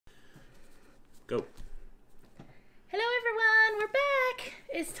Go. Hello everyone, we're back.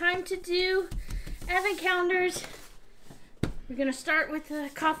 It's time to do advent calendars. We're gonna start with the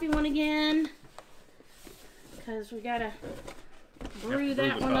coffee one again because we gotta brew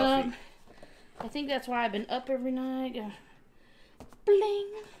that one up. I think that's why I've been up every night. Bling.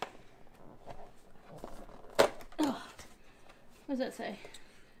 Oh, what does that say?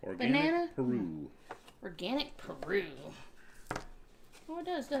 Organic Banana? Peru. Organic Peru. Oh, it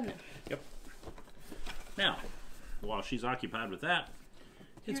does, doesn't it? Yep. Now, while she's occupied with that,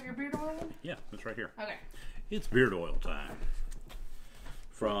 You have your beard oil one? yeah, it's right here. Okay. It's beard oil time.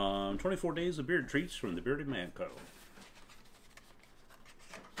 From 24 Days of Beard Treats from the Bearded Man Co.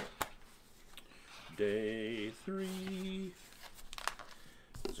 Day 3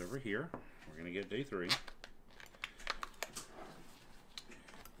 is over here. We're going to get day 3.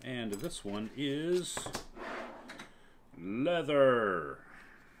 And this one is leather.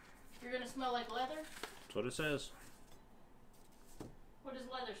 You're gonna smell like leather? That's what it says. What does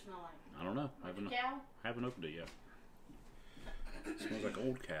leather smell like? I don't know. Like a cow? Haven't opened it yet. It smells like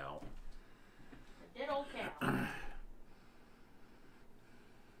old cow. A dead old cow.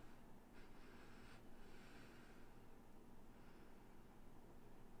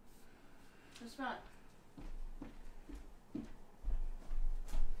 Let's smell it.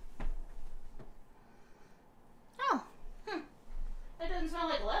 Oh, that doesn't smell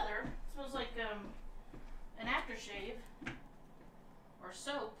like leather. It smells like an aftershave or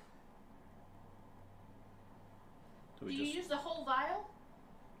soap. So Do we you just use the whole vial?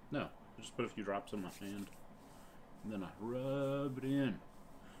 no, just put a few drops in my hand, and then I rub it in.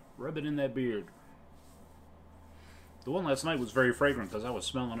 Rub it in that beard. The one last night was very fragrant because I was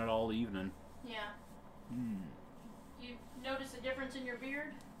smelling it all evening. Yeah. You notice a difference in your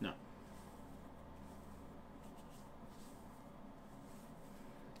beard? No.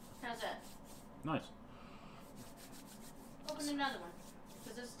 How's that? Nice. Open another one,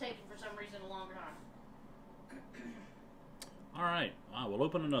 because this is taking for some reason a longer time. All right, we'll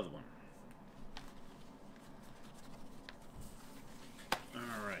open another one.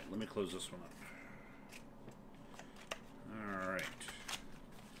 All right, let me close this one up. All right,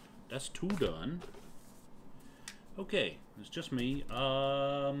 that's 2 done. Okay, it's just me.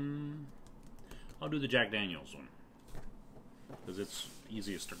 I'll do the Jack Daniels one because it's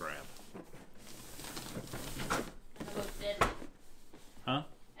easiest to grab. And the most deadly. Huh?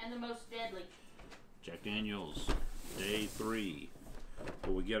 And the most deadly. Jack Daniels, day 3.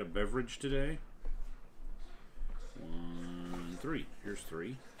 Will we get a beverage today? 1, 3. Here's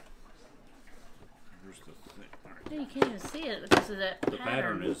 3. Here's the thing. All right. You can't even see it because of that The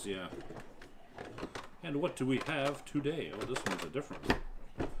pattern is, yeah. And what do we have today? Oh, this one's a different one.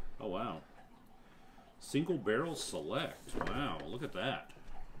 Oh, wow. Single Barrel Select. Wow, look at that.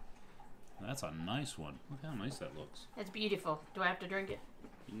 That's a nice one. Look how nice that looks. It's beautiful. Do I have to drink it?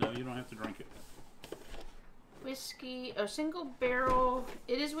 No, you don't have to drink it. Whiskey, a single barrel.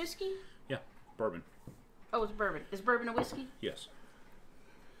 It is whiskey? Yeah, bourbon. Oh, it's bourbon. Is bourbon a whiskey? Yes.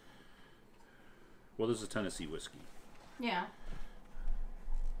 Well, this is Tennessee whiskey, Yeah.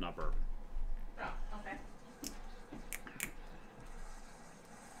 not bourbon. Oh, okay.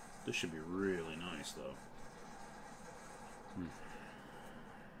 This should be really nice, though.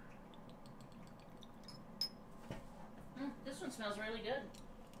 This one smells really good.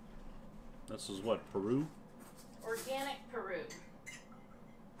 This is what, Peru? Organic Peru.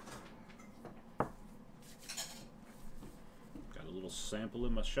 Got a little sample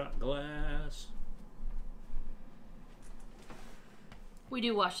in my shot glass. We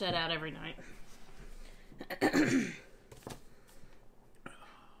do wash that out every night.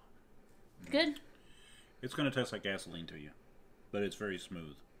 Good? It's going to taste like gasoline to you, but it's very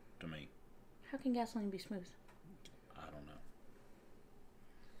smooth to me. How can gasoline be smooth? I don't know.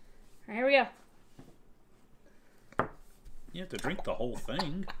 All right, here we go. You have to drink the whole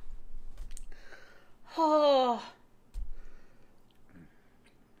thing. Oh,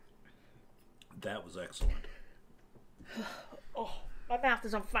 That was excellent. oh, my mouth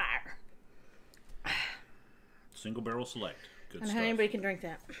is on fire. Single Barrel Select. Good And stuff. how anybody can drink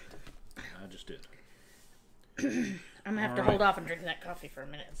that? I just did. I'm gonna have to All right. hold off and drink that coffee for a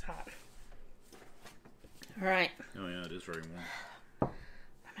minute. It's hot. All right. Oh, yeah, it is very warm.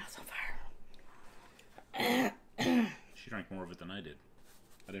 My mouth's on fire. She drank more of it than I did.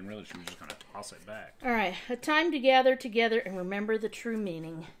 I didn't realize she was just going to toss it back. All right. A time to gather together and remember the true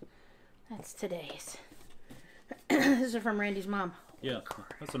meaning. That's today's. This is from Randy's mom. Yeah,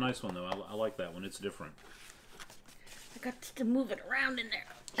 that's a nice one, though. I like that one. It's different. I got to move it around in there.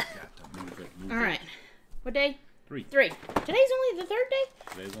 Got to move it, move All it. right. What day? 3. 3. Today's only the 3rd day?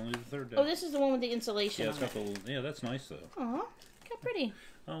 Today's only the 3rd day. Oh, this is the one with the insulation. Yeah, it's got the little, yeah, that's nice though. Aw, look how pretty.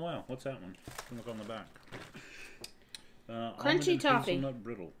 Oh wow, what's that one? Look on the back. Crunchy Almond and toffee. Hazelnut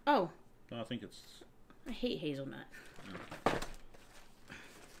brittle. Oh, No, I think it's. I hate hazelnut.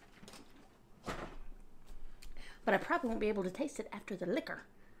 But I probably won't be able to taste it after the liquor.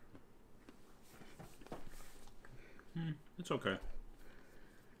 It's okay.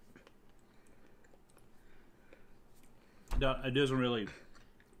 No, it doesn't really.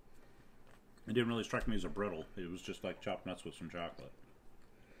 It didn't really strike me as a brittle. It was just like chopped nuts with some chocolate.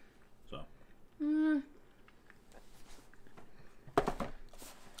 So.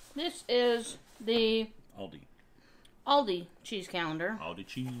 This is the Aldi cheese calendar. Aldi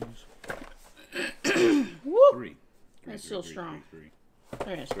cheese. Woo! 3. That's still strong. 3.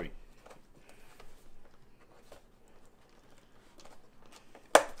 There it is. 3.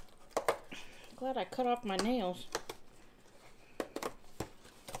 Glad I cut off my nails.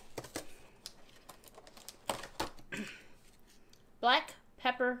 Black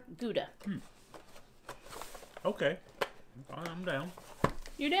pepper Gouda. Okay. I'm down.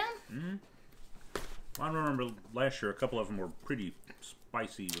 You down? I remember last year a couple of them were pretty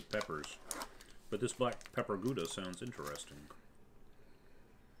spicy with peppers. But this black pepper Gouda sounds interesting.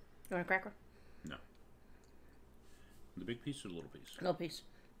 You want a cracker? No. The big piece or the little piece? Little piece.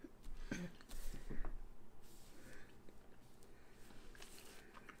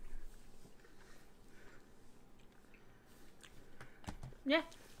 Yeah.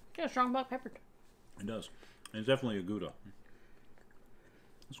 Yeah, strong black pepper. It does. And it's definitely a Gouda.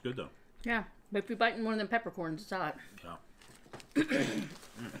 It's good though. Yeah. But if you're biting one of them peppercorns, it's hot. Yeah.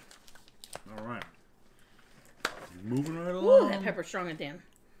 All right. Moving right Ooh, along. that pepper's strong at the end.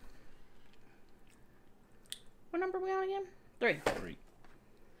 What number are we on again? 3. 3.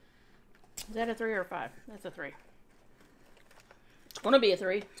 Is that a 3 or a 5? That's a 3. It's gonna be a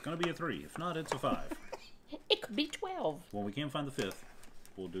 3. It's going to be a 3. If not, it's a 5. It could be 12. When we can't find the 5th,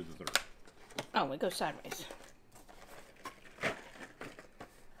 we'll do the 3rd. Oh, it goes sideways.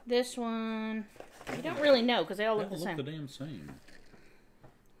 This one, you don't really know because they all They look all the look same. the damn same.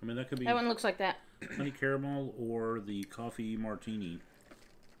 I mean, that could be That one looks like that. honey caramel or the coffee martini.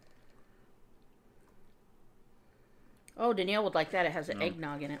 Oh, Danielle would like that. It has an No.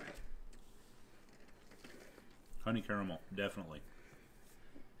 eggnog in it. Honey caramel, definitely.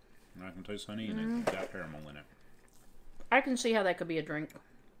 And I can taste honey and it's got caramel in it. I can see how that could be a drink.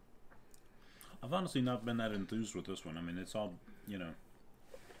 I've honestly not been that enthused with this one. I mean, it's all, you know,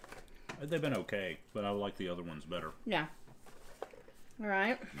 they've been okay, but I like the other ones better. Yeah. All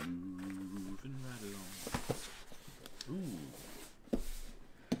right. Moving right along. Ooh.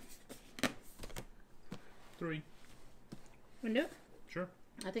 3. Want to do it? Sure.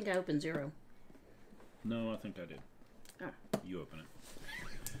 I think I opened 0. No, I think I did. Oh. You open it.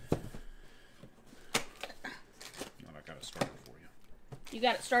 Well, I got it started for you. You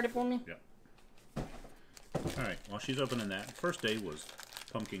got it started for me? Yeah. Alright, while she's opening that, first day was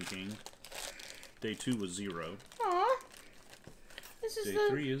Pumpkin King. Day 2 was 0. Aw. This is Day the...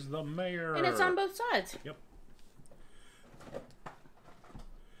 3 is the mayor. And it's on both sides. Yep.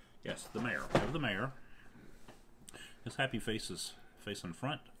 Yes, the mayor. We have the mayor. His happy face is facing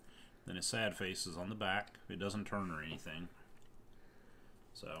front. Then his sad face is on the back. It doesn't turn or anything.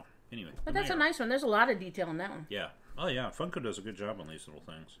 So, anyway. But that's a nice one. There's a lot of detail in that one. Yeah. Oh, yeah. Funko does a good job on these little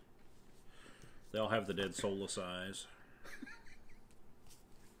things. They all have the dead soulless eyes.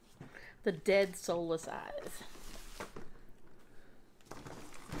 The dead soulless eyes.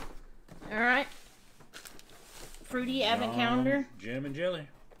 All right. Fruity advent calendar. Jam and jelly.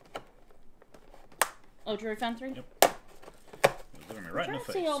 Oh, Jerry found 3? Yep. Looking me right in I'm the trying to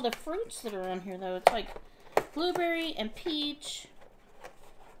face. see all the fruits that are on here, though. It's like blueberry and peach,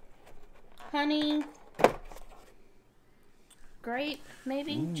 honey, grape,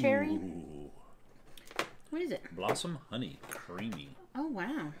 maybe, cherry. Ooh. What is it? Blossom honey creamy. Oh,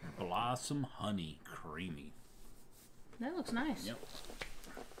 wow. Blossom honey creamy. That looks nice. Yep.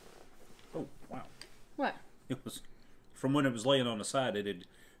 Oh, wow. What? It was, from when it was laying on the side, it had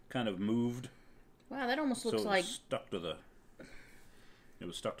kind of moved. Wow, that almost So looks it was like... stuck to the, it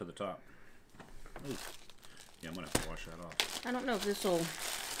was stuck to the top. Ooh. Yeah, I'm going to have to wash that off. I don't know if this will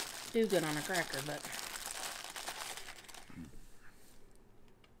do good on a cracker, but...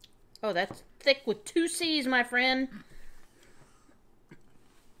 Oh, that's thick with 2 C's, my friend.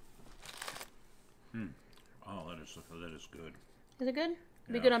 Oh, that is good. Is it good?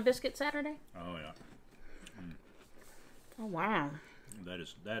 Be Yeah. good on biscuit Saturday? Oh, yeah. Oh, wow. That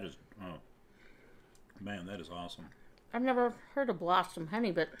is, oh. Man, that is awesome. I've never heard of blossom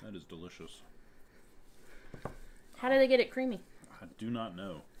honey, but That is delicious. How do they get it creamy? I do not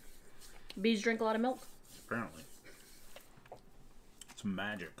know. Bees drink a lot of milk. Apparently. It's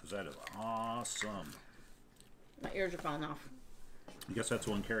magic, because that is awesome. My ears are falling off. I guess that's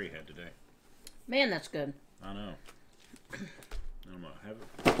one Carrie had today. Man, that's good. I know. I'm going to have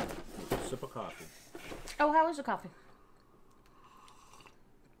a sip of coffee. Oh, how is the coffee?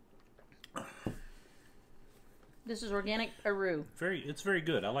 This is organic Aru. It's very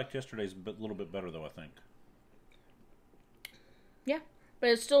good. I liked yesterday's a little bit better, though, I think. Yeah, but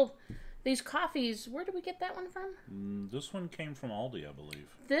it's still... These coffees, where did we get that one from? This one came from Aldi, I believe.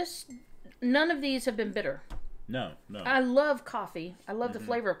 None of these have been bitter. No. I love coffee. I love the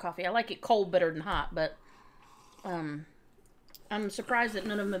flavor of coffee. I like it cold better than hot, but I'm surprised that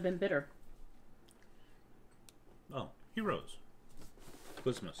none of them have been bitter. Oh, Heroes.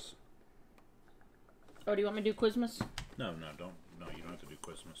 Quizmas. Oh, do you want me to do Quizmas? No, don't. No, you don't have to do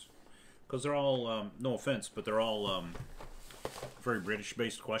Quizmas. Because they're all, no offense, but they're all very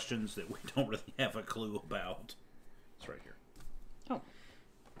British-based questions that we don't really have a clue about. It's right here. Oh.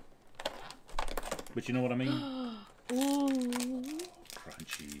 But you know what I mean? Ooh.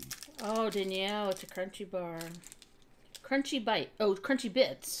 Crunchy. Oh, Danielle, it's a crunchy bar. Crunchy bite. Oh, crunchy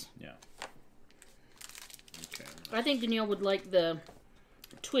bits. Yeah. Okay. I think Danielle would like the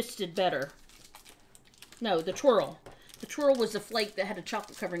twisted better. No, the twirl. The twirl was the flake that had a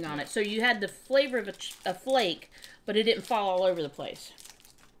chocolate covering on it. So you had the flavor of a flake, but it didn't fall all over the place.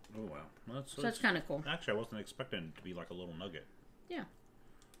 Oh, wow. Well, So that's kind of cool. Actually, I wasn't expecting it to be like a little nugget. Yeah.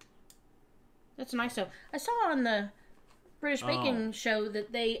 That's nice. So I saw on the British Baking Show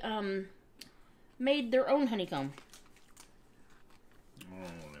that they made their own honeycomb. Oh,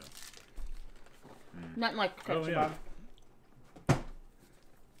 yeah. Not like a crunchy yeah. bar.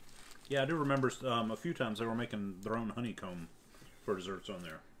 Yeah, I do remember a few times they were making their own honeycomb for desserts on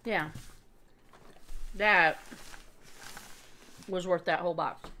there. Yeah. That was worth that whole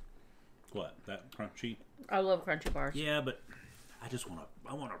box. What? That crunchy? I love crunchy bars. Yeah, but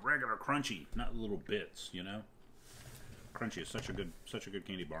I want a regular crunchy, not little bits, you know? Crunchy is such a good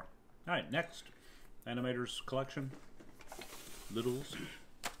candy bar. All right, next. Animator's Collection. Littles.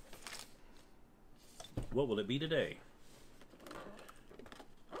 What will it be today?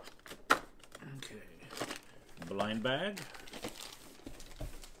 Okay. Blind bag.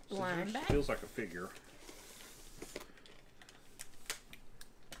 Blind bag? Feels like a figure.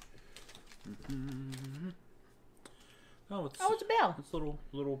 Oh, it's a bell. It's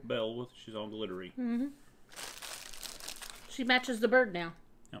little bell with she's all glittery. She matches the bird now.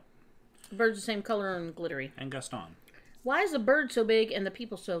 Yep. The bird's the same color and glittery. And Gaston. Why is the bird so big and the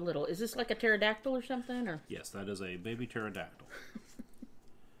people so little? Is this like a pterodactyl or something? Or Yes, that is a baby pterodactyl.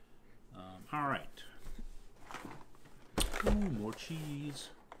 All right. Ooh, more cheese.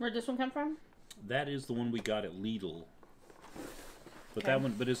 Where'd this one come from? That is the one we got at Lidl. But Okay. that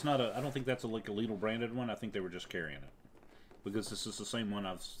one, but it's not a. I don't think that's like a Lidl branded one. I think they were just carrying it because this is the same one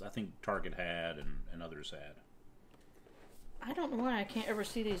I think Target had and others had. I don't know why I can't ever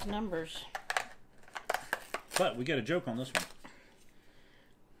see these numbers. But we get a joke on this one.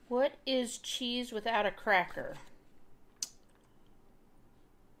 What is cheese without a cracker?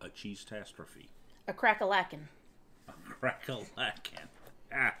 A cheese-tastrophe. A crack-a-lackin'. A crack-a-lackin'.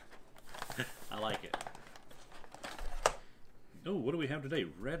 Ah, I like it. Oh, what do we have today?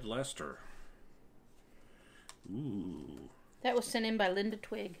 Red Leicester. Ooh. That was sent in by Linda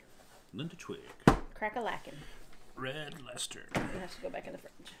Twig. Linda Twig. Crack-a-lackin'. Red Leicester. It has to go back in the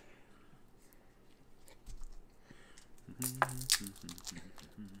fridge.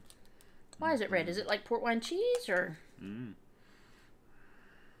 Why is it red? Is it like port wine cheese or?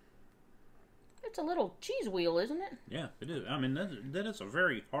 It's a little cheese wheel, isn't it? Yeah, it is. I mean, that is a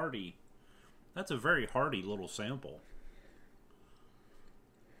very hearty. That's a very hearty little sample.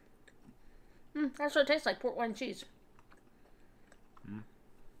 That's what it tastes like, port wine cheese.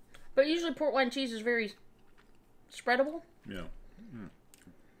 But usually port wine cheese is very spreadable. Yeah.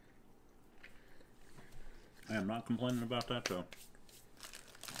 I am not complaining about that, though.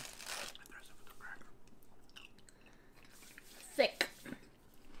 Thick.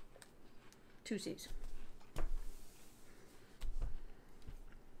 2 C's.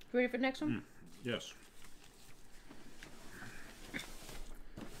 Ready for the next one? Yes.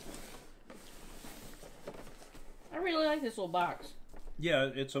 I really like this little box. Yeah,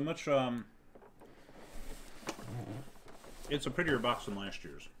 it's a much it's a prettier box than last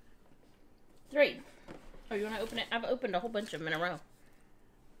year's. 3. Oh, you want to open it? I've opened a whole bunch of them in a row.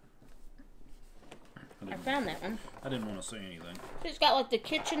 I found that one. I didn't want to say anything. It's got like the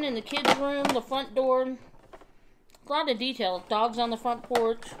kitchen and the kids' room, the front door. A lot of detail. Dogs on the front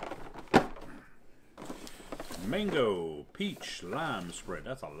porch. Mango, peach, lime spread.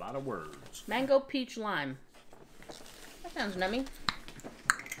 That's a lot of words. Mango, peach, lime. That sounds nummy.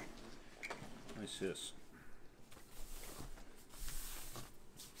 Nice this.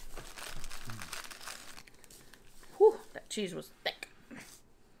 Whew, that cheese was thick.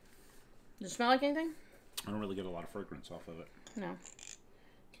 Does it smell like anything? I don't really get a lot of fragrance off of it. No. It's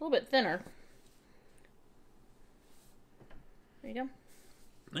a little bit thinner. There you go.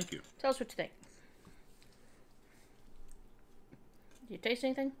 Thank you. Tell us what you think. Do you taste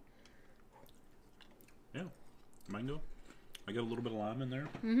anything? Yeah. Mango. I got a little bit of lime in there.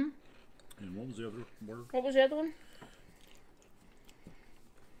 Mm-hmm. And what was the other word? What was the other one?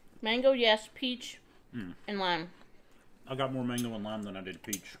 Mango, yes. Peach, and lime. I got more mango and lime than I did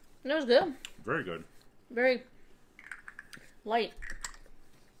peach. That was good. Very good. Very light.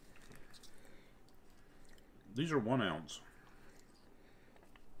 These are 1 ounce.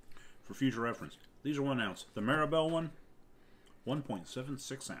 For future reference, these are 1 ounce. The Maribel one,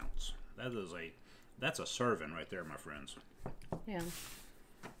 1.76 ounce. That's a serving right there, my friends. Yeah.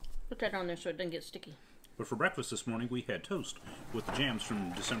 Put that on there so it doesn't get sticky. But for breakfast this morning, we had toast with the jams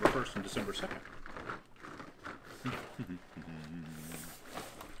from December 1st and December 2nd.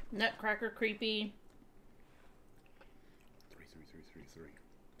 Nutcracker creepy. 33333.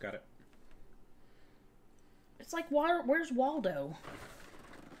 Got it. It's like, where's Waldo?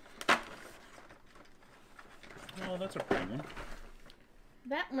 Oh, that's a pretty one.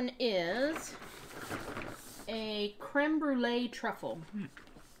 That one is a creme brulee truffle.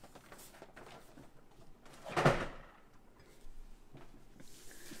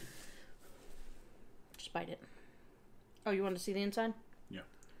 Just bite it. Oh, you want to see the inside? Yeah.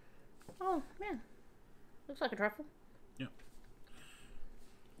 Oh, man. Looks like a truffle. Yeah.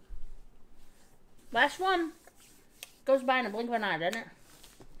 Last one. Goes by in a blink of an eye, doesn't it?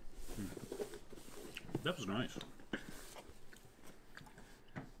 That was nice.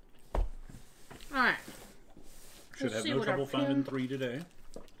 Alright. Should have no trouble finding 3 today.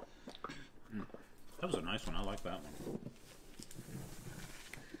 That was a nice one. I like that one.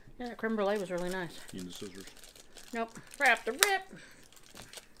 Yeah, that creme brulee was really nice. Need the scissors. Nope. Wrap the rip.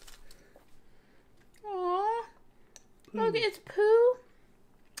 Aww. Look, it's Pooh.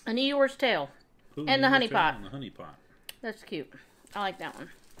 An Eeyore's tail. Pooh And the honey tail pot. And the honey pot. That's cute. I like that one.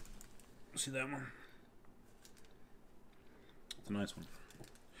 See that one? It's a nice one.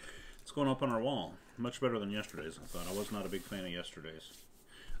 It's going up on our wall. Much better than yesterday's, I thought. I was not a big fan of yesterday's.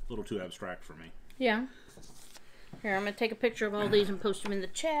 A little too abstract for me. Yeah. Here, I'm going to take a picture of all these and post them in the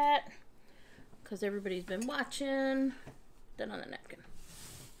chat. Because everybody's been watching. Done on the napkin.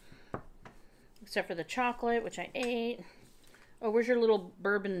 Except for the chocolate, which I ate. Oh, where's your little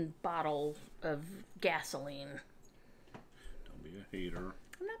bourbon bottle of gasoline? Don't be a hater.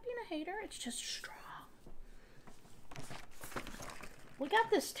 I'm not being a hater. It's just strong. We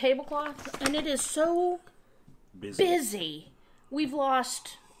got this tablecloth, and it is so busy. We've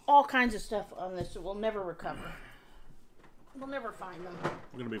lost all kinds of stuff on this that we'll never recover. We'll never find them.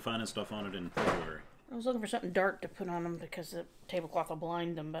 We're going to be finding stuff on it in February. I was looking for something dark to put on them because the tablecloth will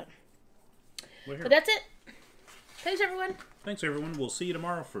blind them, but That's it. Thanks, everyone. Thanks, everyone. We'll see you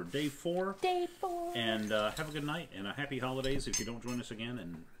tomorrow for day 4. Day 4. And have a good night and a happy holidays if you don't join us again.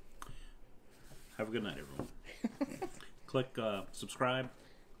 And have a good night, everyone. Click subscribe.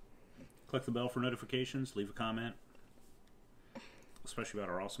 Click the bell for notifications. Leave a comment. Especially about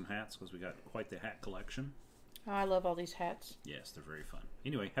our awesome hats, because we got quite the hat collection. Oh, I love all these hats. Yes, they're very fun.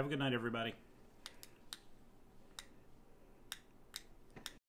 Anyway, have a good night, everybody.